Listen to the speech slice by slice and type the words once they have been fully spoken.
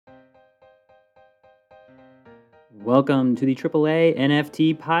Welcome to the AAA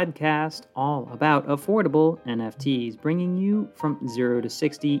NFT podcast, all about affordable NFTs, bringing you from 0 to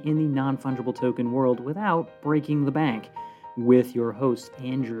 60 in the non-fungible token world without breaking the bank. With your hosts,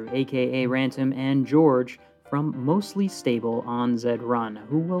 Andrew, aka Ransom, and George from Mostly Stable on Zed Run,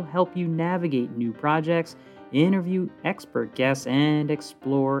 who will help you navigate new projects, interview expert guests, and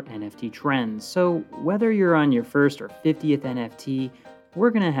explore NFT trends. So, whether you're on your first or 50th NFT, we're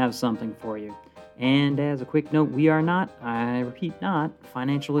going to have something for you. And as a quick note, we are not, I repeat, not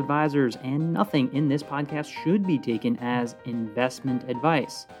financial advisors, and nothing in this podcast should be taken as investment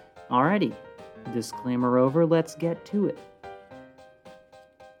advice. Alrighty, disclaimer over, let's get to it.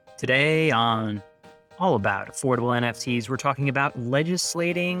 Today on All About Affordable NFTs, we're talking about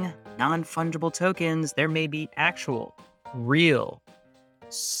legislating non-fungible tokens. There may be actual, real,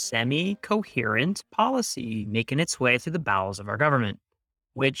 semi-coherent policy making its way through the bowels of our government,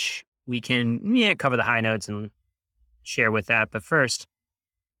 which we can cover the high notes and share with that. But first,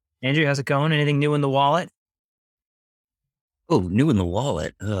 Andrew, how's it going? Anything new in the wallet? Oh, new in the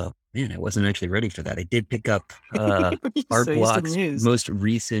wallet. Oh, man, I wasn't actually ready for that. I did pick up Artblock's most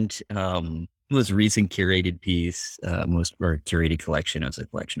recent curated piece, curated collection. It was a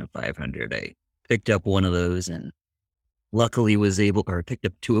collection of 500. I picked up one of those and luckily picked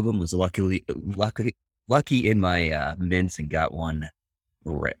up two of them. Was lucky in my mints and got one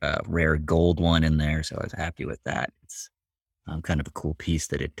rare gold one in there, so I was happy with that. It's kind of a cool piece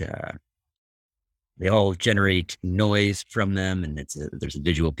that they all generate noise from them, and there's a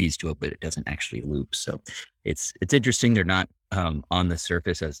visual piece to it, but it doesn't actually loop. So it's interesting. They're not on the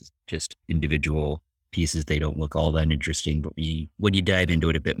surface as just individual pieces. They don't look all that interesting, but when you dive into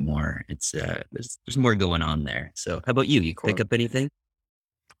it a bit more, it's there's more going on there. So how about you? You pick up anything?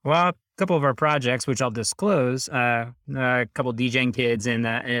 Well, a couple of our projects, which I'll disclose, a couple DJing kids and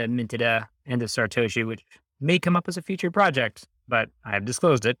minted End of Sartoshi, which may come up as a featured project, but I have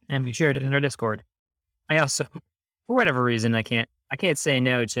disclosed it and we shared it in our Discord. I also, for whatever reason, I can't say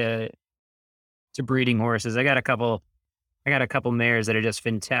no to breeding horses. I got a couple mares that are just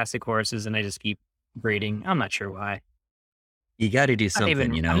fantastic horses, and I just keep breeding. I'm not sure why. You got to do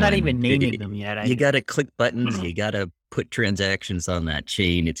something, I'm not even naming them yet. You got to click buttons. You got to put transactions on that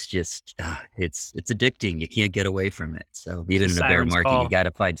chain. It's just, it's addicting. You can't get away from it. So even in a bear market, you got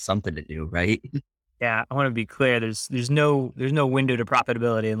to find something to do, right? Yeah, I want to be clear. There's no window to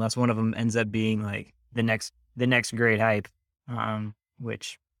profitability unless one of them ends up being like the next great hype,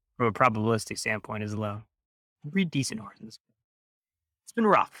 which from a probabilistic standpoint is low. Breed decent horses. It's been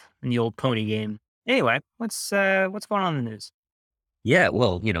rough in the old pony game. Anyway, what's going on in the news? Yeah,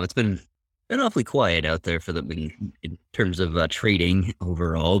 well, it's been awfully quiet out there for in terms of trading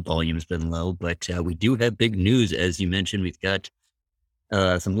overall. Volume's been low, but we do have big news. As you mentioned, we've got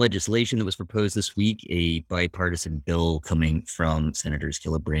some legislation that was proposed this week, a bipartisan bill coming from Senators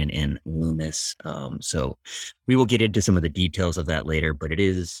Gillibrand and Loomis. So we will get into some of the details of that later, but it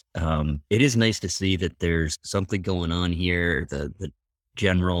is nice to see that there's something going on here. The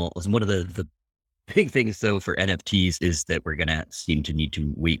general, one of the big things though for NFTs is that we're gonna seem to need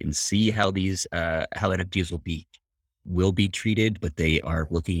to wait and see how these how NFTs will be treated, but they are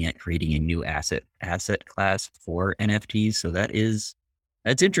looking at creating a new asset class for NFTs. So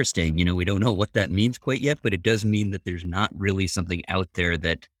that's interesting. We don't know what that means quite yet, but it does mean that there's not really something out there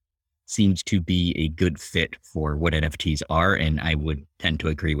that seems to be a good fit for what NFTs are, and I would tend to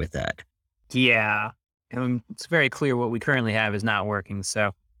agree with that. Yeah, it's very clear what we currently have is not working.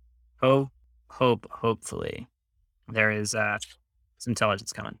 So hopefully there is some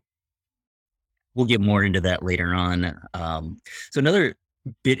intelligence coming. We'll get more into that later on. So another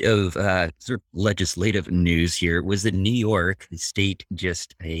bit of sort of legislative news here was that New York State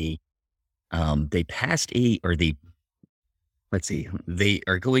they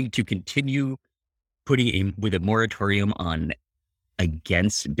are going to continue with a moratorium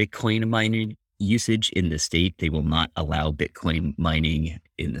against Bitcoin mining usage in the state. They will not allow Bitcoin mining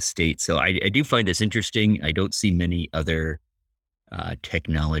in the state. So I do find this interesting. I don't see many other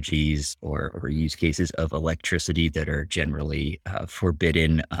technologies or use cases of electricity that are generally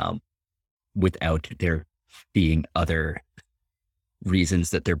forbidden without there being other reasons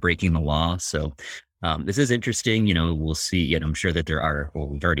that they're breaking the law. So this is interesting. We'll see, and I'm sure that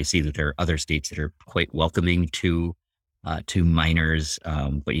we've already seen that there are other states that are quite welcoming to miners.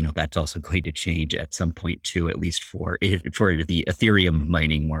 But that's also going to change at some point too, at least for the Ethereum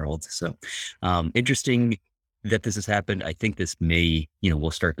mining world. So interesting that this has happened. I think this may,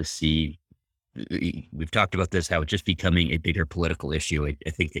 we'll start to see, we've talked about this, how it's just becoming a bigger political issue. I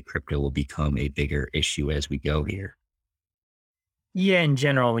think that crypto will become a bigger issue as we go here. Yeah, in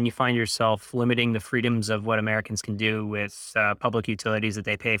general, when you find yourself limiting the freedoms of what Americans can do with public utilities that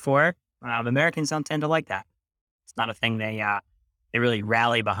they pay for, Americans don't tend to like that. It's not a thing they really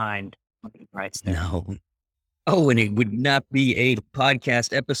rally behind rights there. No. Oh, and it would not be a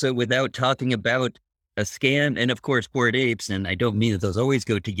podcast episode without talking about a scam and, of course, Bored Apes. And I don't mean that those always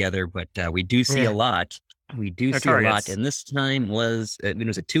go together, but we do see a Yeah, lot. We do they're see a lot. targets. And this time it was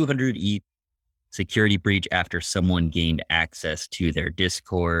a 200 ETH security breach after someone gained access to their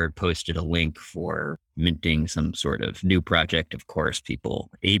Discord, posted a link for minting some sort of new project. Of course,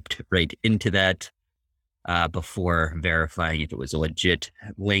 people aped right into that before verifying if it was a legit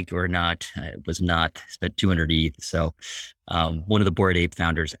link or not. It was not. Spent 200 ETH. So one of the Bored Ape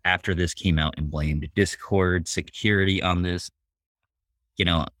founders after this came out and blamed Discord security on this.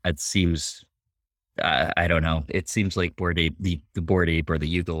 It seems, I don't know. It seems like Bored Ape, the Bored Ape or the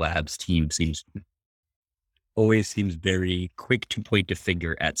Yuga Labs team always seems very quick to point a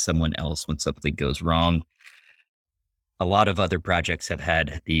finger at someone else when something goes wrong. A lot of other projects have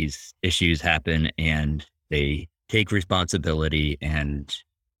had these issues happen and they take responsibility and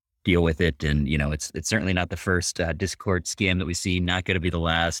deal with it. And, it's certainly not the first Discord scam that we see, not going to be the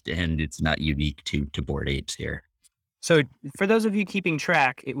last, and it's not unique to Bored Apes here. So for those of you keeping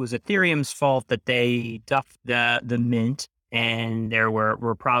track, it was Ethereum's fault that they duffed the mint and there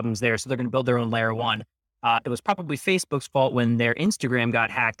were problems there. So they're going to build their own layer one. It was probably Facebook's fault when their Instagram got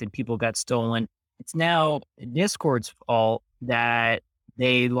hacked and people got stolen. It's now Discord's fault that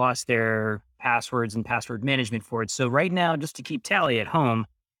they lost their passwords and password management for it. So right now, just to keep tally at home,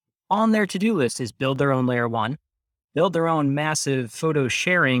 on their to-do list is build their own layer one, build their own massive photo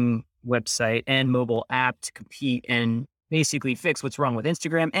sharing website and mobile app to compete and basically fix what's wrong with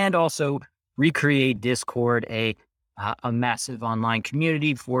Instagram, and also recreate Discord, a massive online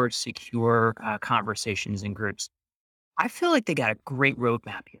community for secure conversations and groups. I feel like they got a great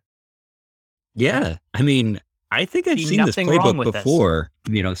roadmap here. Yeah. I mean, I think I've See seen this nothing wrong playbook with this. before,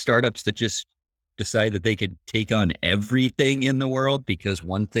 startups that just decide that they could take on everything in the world because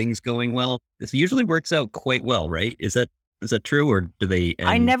one thing's going well. This usually works out quite well, right? Is that true, or do they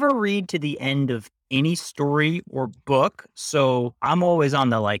I never read to the end of any story or book, so I'm always on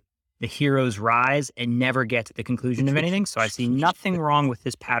the hero's rise and never get to the conclusion of anything. So I see nothing wrong with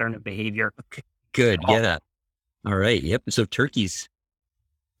this pattern of behavior. Good. at all. Yeah. All right. Yep. So Turkey's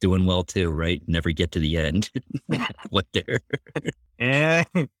doing well too, right? Never get to the end. What there. Eh,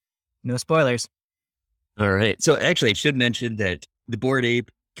 no spoilers. All right. So actually, I should mention that the Bored Ape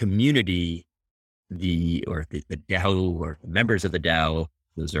community, the DAO or members of the DAO,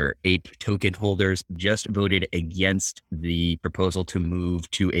 those are ape token holders, just voted against the proposal to move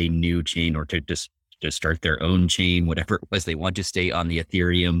to a new chain or to just start their own chain, whatever it was. They want to stay on the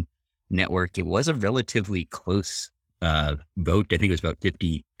Ethereum network. It was a relatively close vote. I think it was about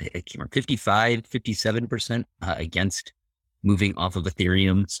 55, 57% against moving off of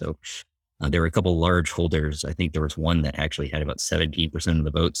Ethereum. So there were a couple large holders. I think there was one that actually had about 17% of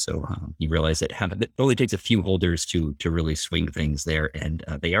the vote. So you realize that it only takes a few holders to really swing things there. And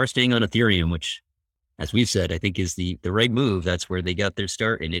they are staying on Ethereum, which, as we've said, I think is the right move. That's where they got their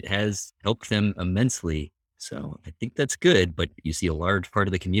start, and it has helped them immensely. So I think that's good, but you see a large part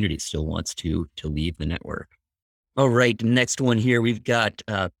of the community still wants to leave the network. All right, next one here, we've got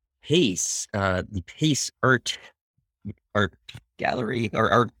Pace, the Pace art gallery or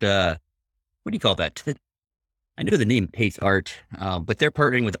art, what do you call that? I know the name Pace Art, but they're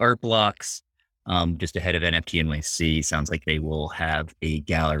partnering with Art Blocks just ahead of NFT NYC. Sounds like they will have a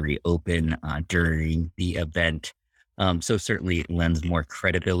gallery open during the event. So certainly it lends more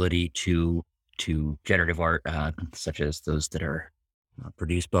credibility to generative art, such as those that are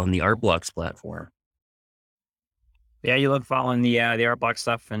produced on the Art Blocks platform. Yeah, you love following the Art Block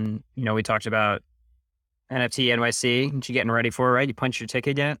stuff, and we talked about NFT NYC. What you getting ready for, right? You punched your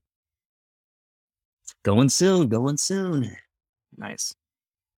ticket yet? Going soon. Nice.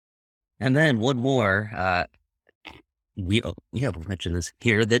 And then one more, we have mentioned this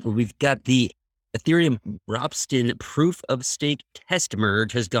here, that we've got the Ethereum Ropsten proof of stake test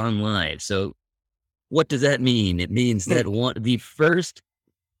merge has gone live. So what does that mean? It means that the first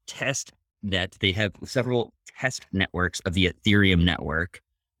test net, they have several test networks of the Ethereum network.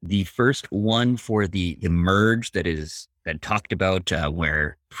 The first one for the merge that is been talked about,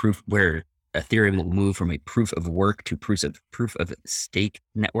 where Ethereum will move from a proof of work to proof of stake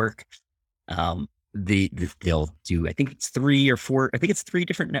network. They'll do, I think it's 3 or 4, I think it's 3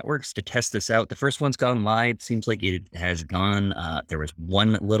 different networks to test this out. The first one's gone live. Seems like it has gone, there was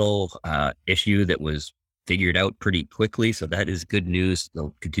one little issue that was figured out pretty quickly. So that is good news.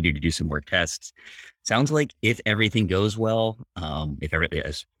 They'll continue to do some more tests. sounds like if everything goes well, if everything,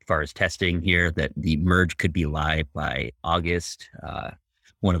 as far as testing here, that the merge could be live by August.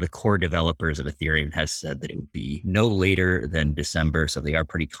 One of the core developers of Ethereum has said that it would be no later than December. So they are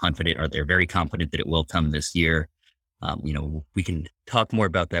pretty confident, or they're very confident that it will come this year. We can talk more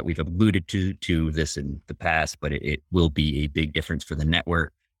about that. We've alluded to this in the past, but it will be a big difference for the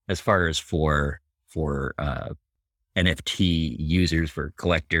network as far as for NFT users, for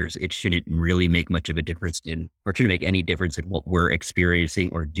collectors. It shouldn't really make much of a difference or shouldn't make any difference in what we're experiencing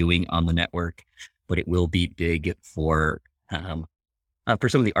or doing on the network, but it will be big for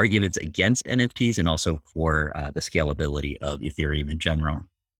some of the arguments against NFTs and also for the scalability of Ethereum in general.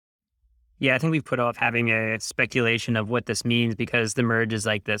 Yeah, I think we've put off having a speculation of what this means because the merge is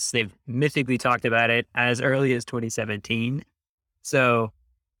like this. They've mythically talked about it as early as 2017. So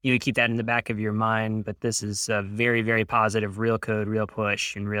you keep that in the back of your mind, but this is a very, very positive, real code, real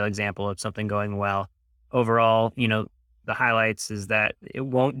push, and real example of something going well. Overall, the highlights is that it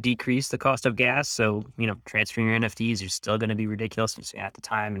won't decrease the cost of gas. So, transferring your NFTs are still going to be ridiculous at the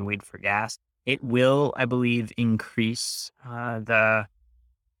time and wait for gas. It will, I believe, increase the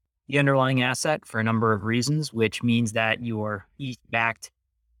underlying asset for a number of reasons, which means that your ETH-backed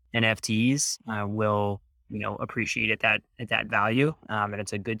NFTs will, appreciate at that value. And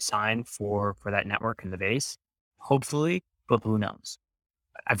it's a good sign for that network and the base, hopefully, but who knows?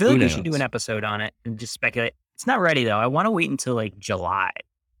 I feel like we should do an episode on it and just speculate. It's not ready though. I want to wait until like July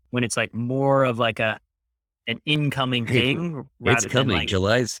when it's like more of like an incoming thing. It's coming.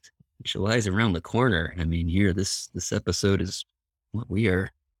 July's around the corner. I mean, here, this episode is what we are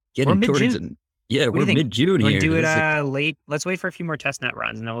getting towards. Yeah, we're mid-June here. Do it late. Let's wait for a few more testnet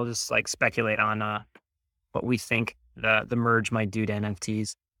runs and then we'll just like speculate on what we think the merge might do to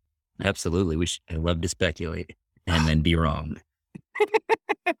NFTs. Absolutely. I love to speculate and then be wrong.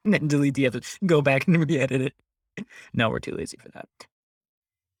 And then delete the episode, go back and re-edit it. No, we're too lazy for that.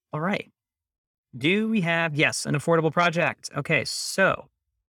 All right. Do we have, yes, an affordable project? Okay, so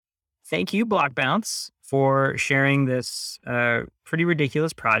thank you, Blockbounce, for sharing this pretty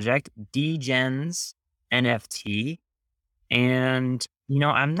ridiculous project, Degens NFT. And,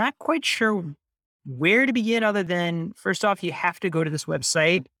 I'm not quite sure where to begin other than, first off, you have to go to this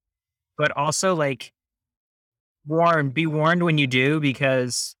website, but also be warned when you do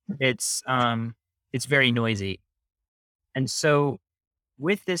because it's very noisy. And so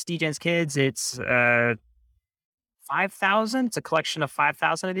with this Degens Kids, it's 5,000. It's a collection of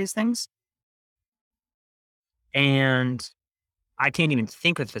 5,000 of these things. And I can't even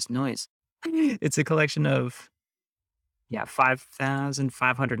think with this noise. It's a collection of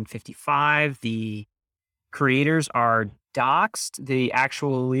 5,555. The creators are doxed. The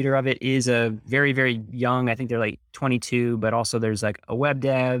actual leader of it is a very, very young, I think they're like 22, but also there's like a web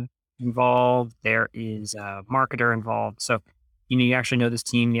dev involved. There is a marketer involved. So, you actually know this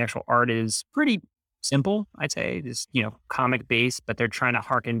team. The actual art is pretty simple, I'd say. This, comic based, but they're trying to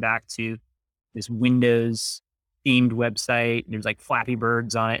harken back to this Windows themed website. There's like Flappy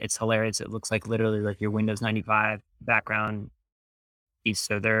Birds on it. It's hilarious. It looks like literally like your Windows 95 background piece.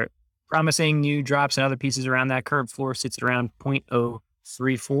 So they're promising new drops and other pieces around that. Current floor sits at around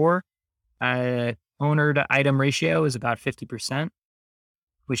 0.034. Owner to item ratio is about 50%,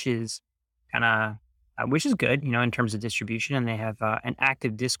 which is which is good, in terms of distribution. And they have an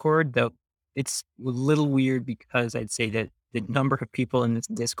active Discord, though it's a little weird because I'd say that the number of people in this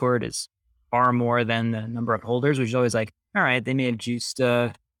Discord is far more than the number of holders, which is always like, all right, they may have juiced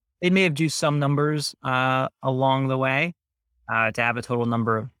some numbers along the way to have a total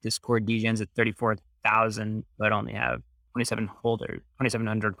number of Discord Degens at 34,000, but only have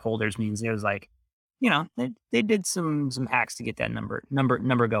 2,700 holders means there's like, they did some hacks to get that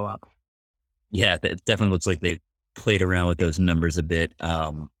number go up. Yeah, it definitely looks like they played around with those numbers a bit.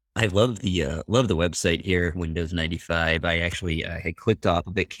 I love the website here, Windows 95. I actually had clicked off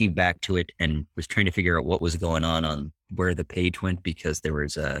of it, came back to it, and was trying to figure out what was going on where the page went because there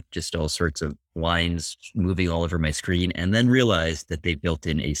was just all sorts of lines moving all over my screen, and then realized that they built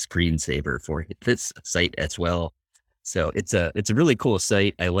in a screensaver for this site as well. So it's a really cool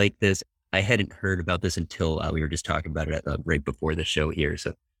site. I like this. I hadn't heard about this until we were just talking about it right before the show here.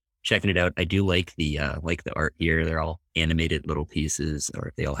 So checking it out. I do like the art here. They're all animated little pieces,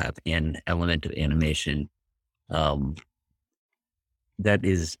 or they all have an element of animation. That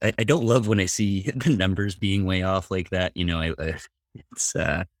is, I don't love when I see the numbers being way off like that. I'm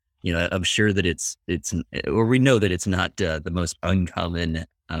sure that or we know that it's not the most uncommon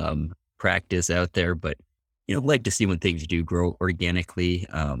practice out there, but like to see when things do grow organically.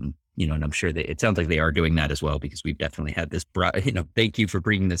 And I'm sure it sounds like they are doing that as well, because we've definitely had this thank you for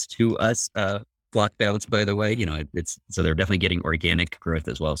bringing this to us, block balance, by the way. It's so they're definitely getting organic growth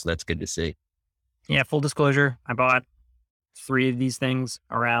as well. So that's good to see. Yeah, full disclosure, I bought 3 of these things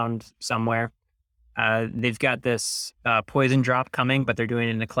around somewhere. They've got this poison drop coming, but they're doing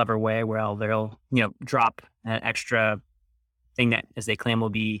it in a clever way where they'll drop an extra thing that, as they claim, will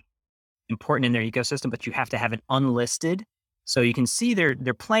be important in their ecosystem, but you have to have it unlisted. So you can see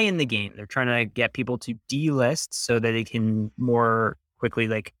they're playing the game. They're trying to get people to delist so that they can more quickly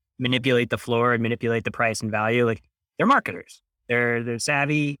like manipulate the floor and manipulate the price and value. Like, they're marketers. They're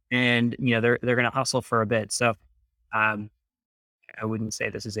savvy, and they're going to hustle for a bit. So I wouldn't say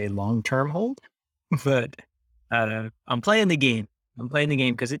this is a long-term hold, but I'm playing the game. I'm playing the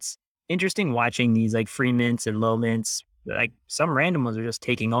game because it's interesting watching these like free mints and low mints. Like, some random ones are just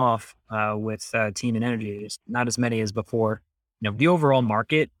taking off with Team and Energy. Just not as many as before. The overall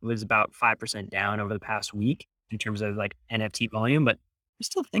market was about 5% down over the past week in terms of like NFT volume, but there's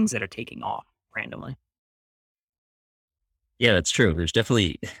still things that are taking off randomly. Yeah, that's true. There's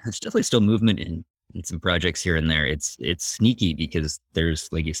definitely still movement in some projects here and there. It's sneaky because there's,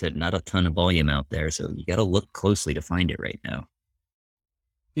 like you said, not a ton of volume out there. So you got to look closely to find it right now.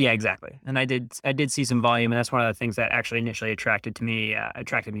 Yeah, exactly. And I did see some volume, and that's one of the things that actually initially attracted me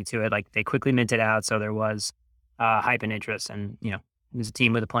to it. Like, they quickly minted out, so there was hype and interest, and there's a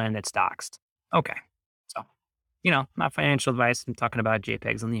team with a plan that's doxed. Okay, so not financial advice. I'm talking about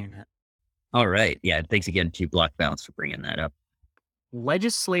JPEGs on the internet. All right, yeah. Thanks again to Block Balance for bringing that up.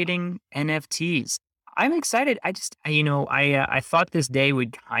 Legislating NFTs. I'm excited. I thought this day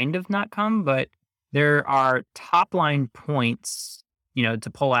would kind of not come, but there are top line points to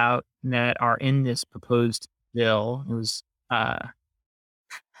pull out that are in this proposed bill. It was, I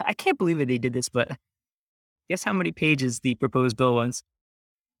can't believe that they did this, but guess how many pages the proposed bill was?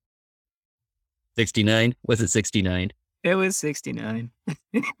 69? Was it 69? It was 69.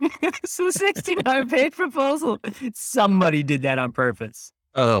 So 69-page proposal. Somebody did that on purpose.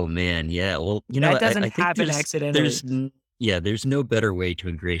 Oh man, yeah. Well, that doesn't I think happen accidentally. There's no better way to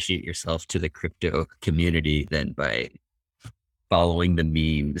ingratiate yourself to the crypto community than by following the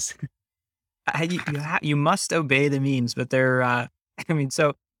memes. You must obey the memes, but they're,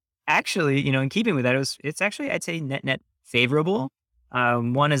 so actually, in keeping with that, it's actually, I'd say, net favorable.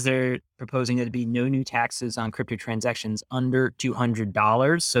 One is they're proposing there to be no new taxes on crypto transactions under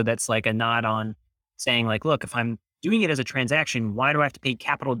 $200. So that's like a nod on saying, like, look, if I'm doing it as a transaction, why do I have to pay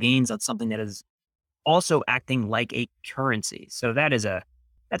capital gains on something that is also acting like a currency? So that's a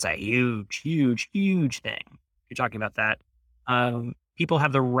huge, huge, huge thing. If you're talking about that. People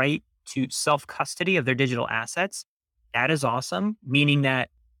have the right to self-custody of their digital assets. That is awesome, meaning that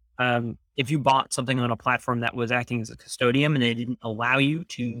if you bought something on a platform that was acting as a custodian and they didn't allow you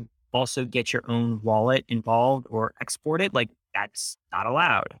to also get your own wallet involved or export it, like, that's not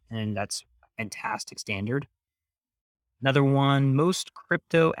allowed. And that's a fantastic standard. Another one, most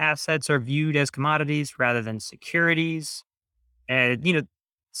crypto assets are viewed as commodities rather than securities. And,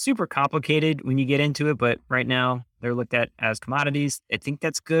 super complicated when you get into it, but right now they're looked at as commodities. I think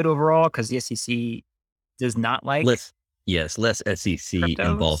that's good overall because the SEC does not like less SEC cryptos.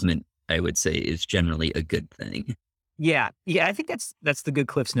 Involvement, I would say, is generally a good thing. Yeah. I think that's the good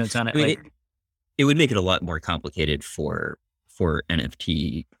Cliff's notes on it. I mean, it would make it a lot more complicated for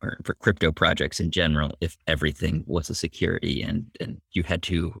NFT or for crypto projects in general if everything was a security and you had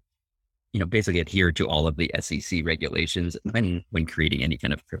to basically adhere to all of the SEC regulations when creating any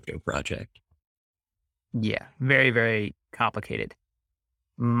kind of crypto project. Yeah, very, very complicated.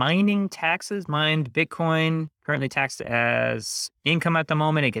 Mining taxes, mined Bitcoin, currently taxed as income at the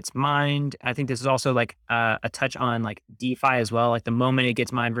moment. It gets mined. I think this is also like a touch on like DeFi as well, like the moment it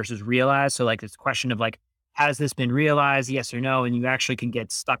gets mined versus realized. So like it's a question of like, has this been realized? Yes or no? And you actually can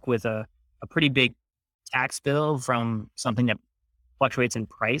get stuck with a pretty big tax bill from something that fluctuates in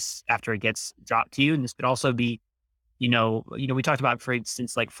price after it gets dropped to you. And this could also be, we talked about, for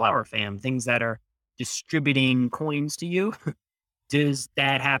instance, like Flower Fam, things that are distributing coins to you. Does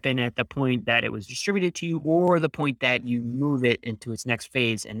that happen at the point that it was distributed to you or the point that you move it into its next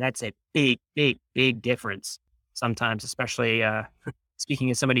phase? And that's a big, big, big difference sometimes, especially speaking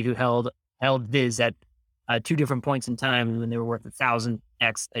as somebody who held Viz at 2 different points in time when they were worth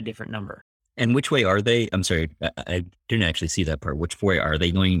 1,000x a different number. And which way are they? I'm sorry, I didn't actually see that part. Which way are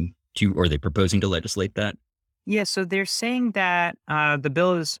they going to, or are they proposing to legislate that? Yeah, so they're saying that the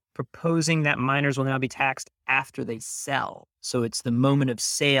bill is proposing that miners will now be taxed after they sell. So it's the moment of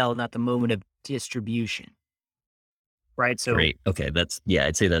sale, not the moment of distribution. Right? So great. Okay,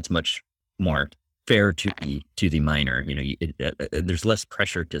 I'd say that's much more fair to the miner. There's less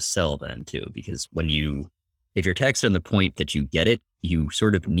pressure to sell then too, because when you if you're taxed on the point that you get it, you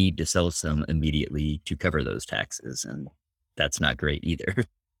sort of need to sell some immediately to cover those taxes. And that's not great either.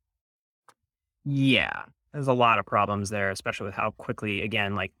 Yeah, there's a lot of problems there, especially with how quickly,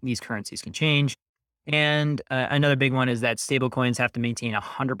 again, like these currencies can change. And another big one is that stablecoins have to maintain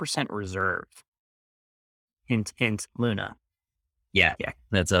 100% reserve. Hint, hint, Luna. Yeah, Yeah.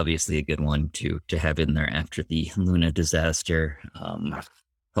 that's obviously a good one to have in there after the Luna disaster.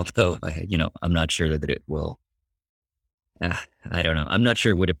 Although, I'm not sure that it will. I don't know. I'm not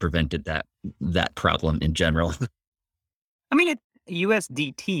sure would have prevented that problem in general. I mean,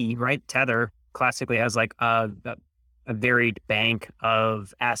 USDT, right? Tether classically has like a varied bank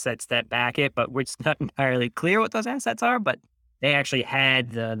of assets that back it, but it's not entirely clear what those assets are. But they actually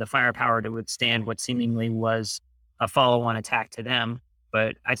had the firepower to withstand what seemingly was a follow-on attack to them.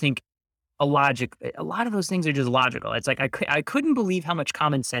 But I think a lot of those things are just logical. It's like I couldn't believe how much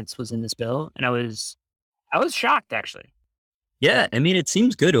common sense was in this bill, and I was shocked actually. Yeah, I mean, it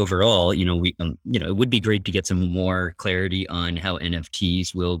seems good overall. It would be great to get some more clarity on how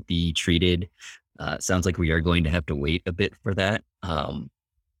NFTs will be treated. Sounds like we are going to have to wait a bit for that.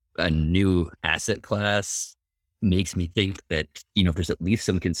 A new asset class makes me think that, there's at least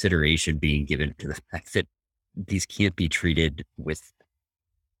some consideration being given to the fact that these can't be treated with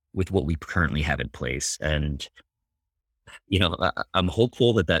what we currently have in place. And, I'm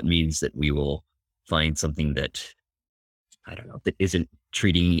hopeful that means that we will find something that, I don't know, that isn't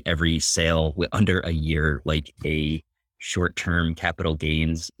treating every sale under a year like a short-term capital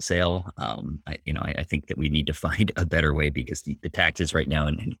gains sale. I think that we need to find a better way because the taxes right now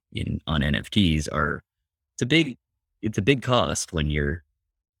on NFTs it's a big cost when you're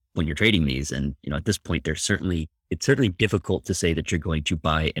trading these. And, at this point, it's certainly difficult to say that you're going to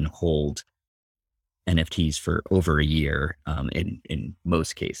buy and hold NFTs for over a year, in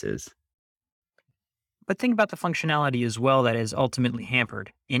most cases. But think about the functionality as well that is ultimately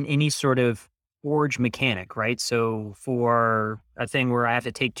hampered in any sort of forge mechanic, right? So for a thing where I have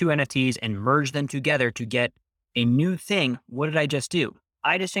to take two NFTs and merge them together to get a new thing, what did I just do?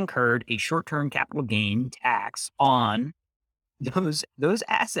 I just incurred a short-term capital gain tax on those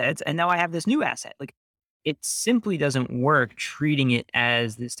assets, and now I have this new asset. Like it simply doesn't work treating it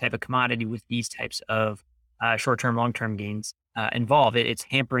as this type of commodity with these types of short-term, long-term gains involved. It's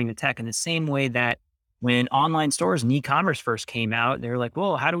hampering the tech in the same way that when online stores and e-commerce first came out, they're like,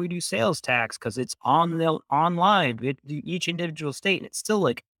 well, how do we do sales tax? Because it's online, each individual state. And it's still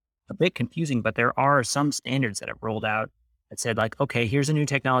like a bit confusing, but there are some standards that have rolled out that said like, okay, here's a new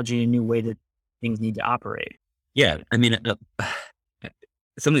technology, a new way that things need to operate. Yeah, I mean,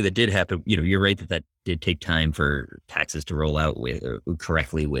 something that did happen, you're right that did take time for taxes to roll out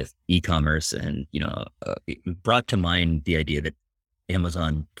correctly with e-commerce. And, it brought to mind the idea that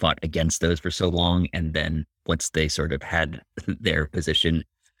Amazon fought against those for so long. And then once they sort of had their position,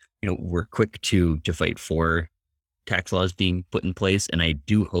 were quick to fight for tax laws being put in place. And I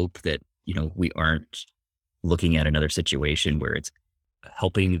do hope that, we aren't looking at another situation where it's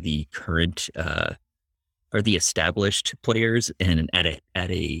helping the current, or the established players and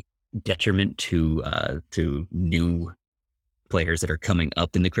at a detriment to new players that are coming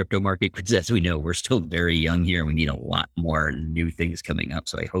up in the crypto market, because as we know, we're still very young here and we need a lot more new things coming up.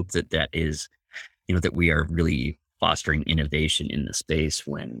 So I hope that is, that we are really fostering innovation in the space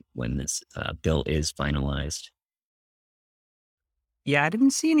when this bill is finalized. Yeah, I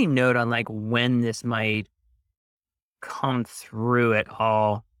didn't see any note on like when this might come through at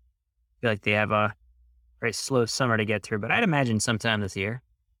all. I feel like they have a very slow summer to get through, but I'd imagine sometime this year.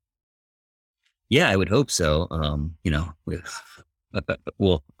 Yeah, I would hope so.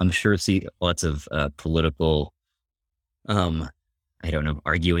 Well, I'm sure see lots of political, I don't know,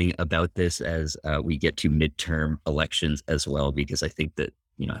 arguing about this as we get to midterm elections as well, because I think that,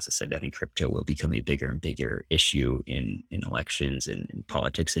 as I said, I think crypto will become a bigger and bigger issue in elections and in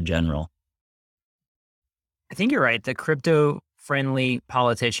politics in general. I think you're right. The crypto friendly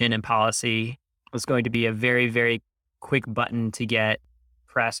politician and policy was going to be a very, very quick button to get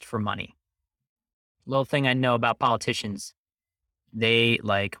pressed for money. Little thing I know about politicians, they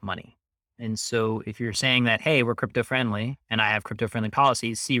like money. And so if you're saying that, hey, we're crypto friendly and I have crypto friendly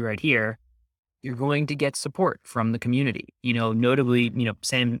policies, see right here, you're going to get support from the community. Notably,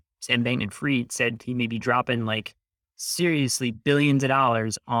 Sam Bankman-Fried said he may be dropping like seriously billions of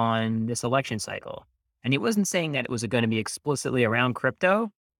dollars on this election cycle. And he wasn't saying that it was going to be explicitly around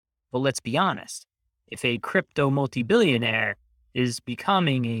crypto. But let's be honest, if a crypto multi-billionaire is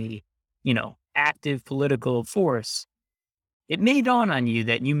becoming a, active political force, it may dawn on you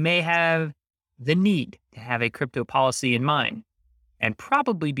that you may have the need to have a crypto policy in mind and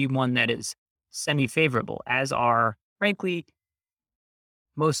probably be one that is semi-favorable, as are, frankly,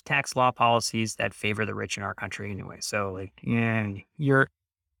 most tax law policies that favor the rich in our country anyway. So like, yeah, you're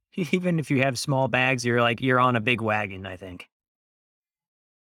even if you have small bags, you're on a big wagon, I think.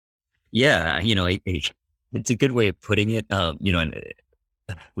 Yeah, it's a good way of putting it. And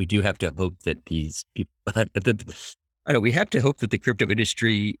we do have to hope that these people, I don't know, we have to hope that the crypto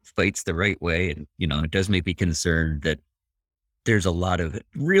industry fights the right way. And, it does make me concerned that there's a lot of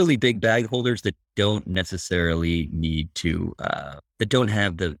really big bag holders that don't necessarily need to, that don't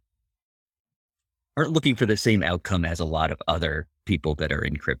have aren't looking for the same outcome as a lot of other people that are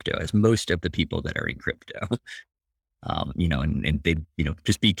in crypto, as most of the people that are in crypto. And they,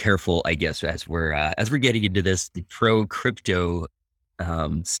 just be careful, I guess, as we're getting into this, the pro crypto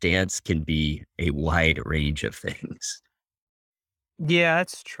stance can be a wide range of things. Yeah,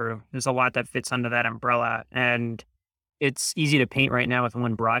 that's true. There's a lot that fits under that umbrella, and it's easy to paint right now with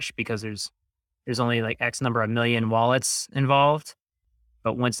one brush because there's only like X number of million wallets involved.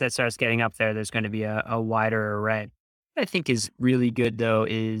 But once that starts getting up there, there's going to be a wider array. What I think is really good though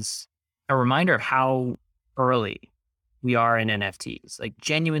is a reminder of how early we are in NFTs, like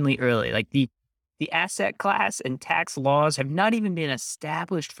genuinely early. Like the asset class and tax laws have not even been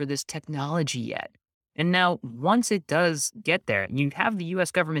established for this technology yet. And now, once it does get there, you have the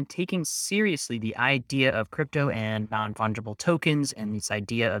US government taking seriously the idea of crypto and non fungible tokens and this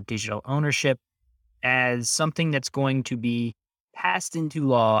idea of digital ownership as something that's going to be passed into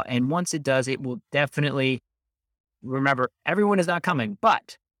law. And once it does, it will definitely remember everyone is not coming,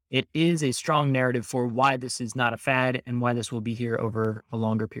 but it is a strong narrative for why this is not a fad and why this will be here over a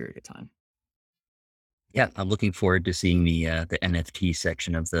longer period of time. Yeah, I'm looking forward to seeing the NFT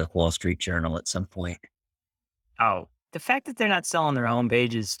section of the Wall Street Journal at some point. Oh, the fact that they're not selling their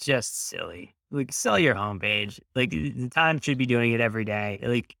homepage is just silly. Like, sell your homepage. Like, the Times should be doing it every day.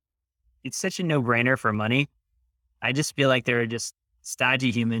 Like, it's such a no-brainer for money. I just feel like there are just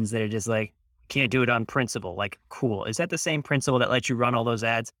stodgy humans that are just like, can't do it on principle. Like, cool. Is that the same principle that lets you run all those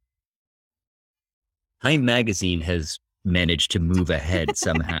ads? Time Magazine has managed to move ahead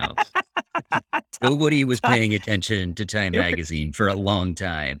somehow. Nobody was paying attention to Time Magazine for a long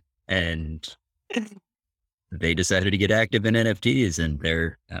time, and they decided to get active in NFTs, and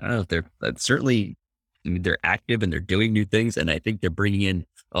they're certainly, they're active and they're doing new things, and I think they're bringing in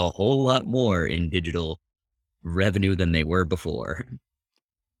a whole lot more in digital revenue than they were before.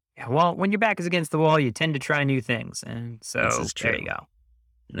 Yeah, well, when your back is against the wall, you tend to try new things, and so there you go.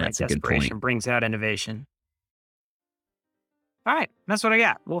 That's a good point. Desperation brings out innovation. All right, that's what I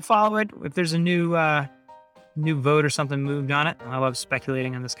got. We'll follow it if there's a new vote or something moved on it. I love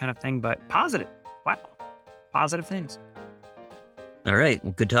speculating on this kind of thing, but positive. Wow, positive things. All right,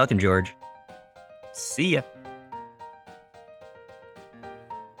 well, good talking, George. See ya.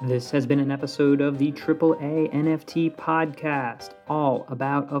 This has been an episode of the AAA NFT podcast, all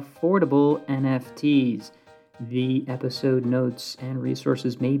about affordable NFTs. The episode notes and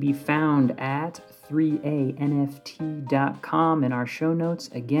resources may be found at 3anft.com in our show notes.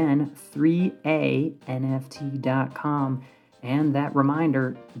 Again, 3anft.com. And that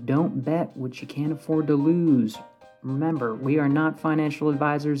reminder, don't bet what you can't afford to lose. Remember, we are not financial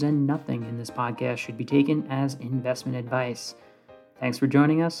advisors, and nothing in this podcast should be taken as investment advice. Thanks for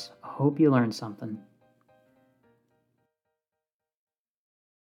joining us. Hope you learned something.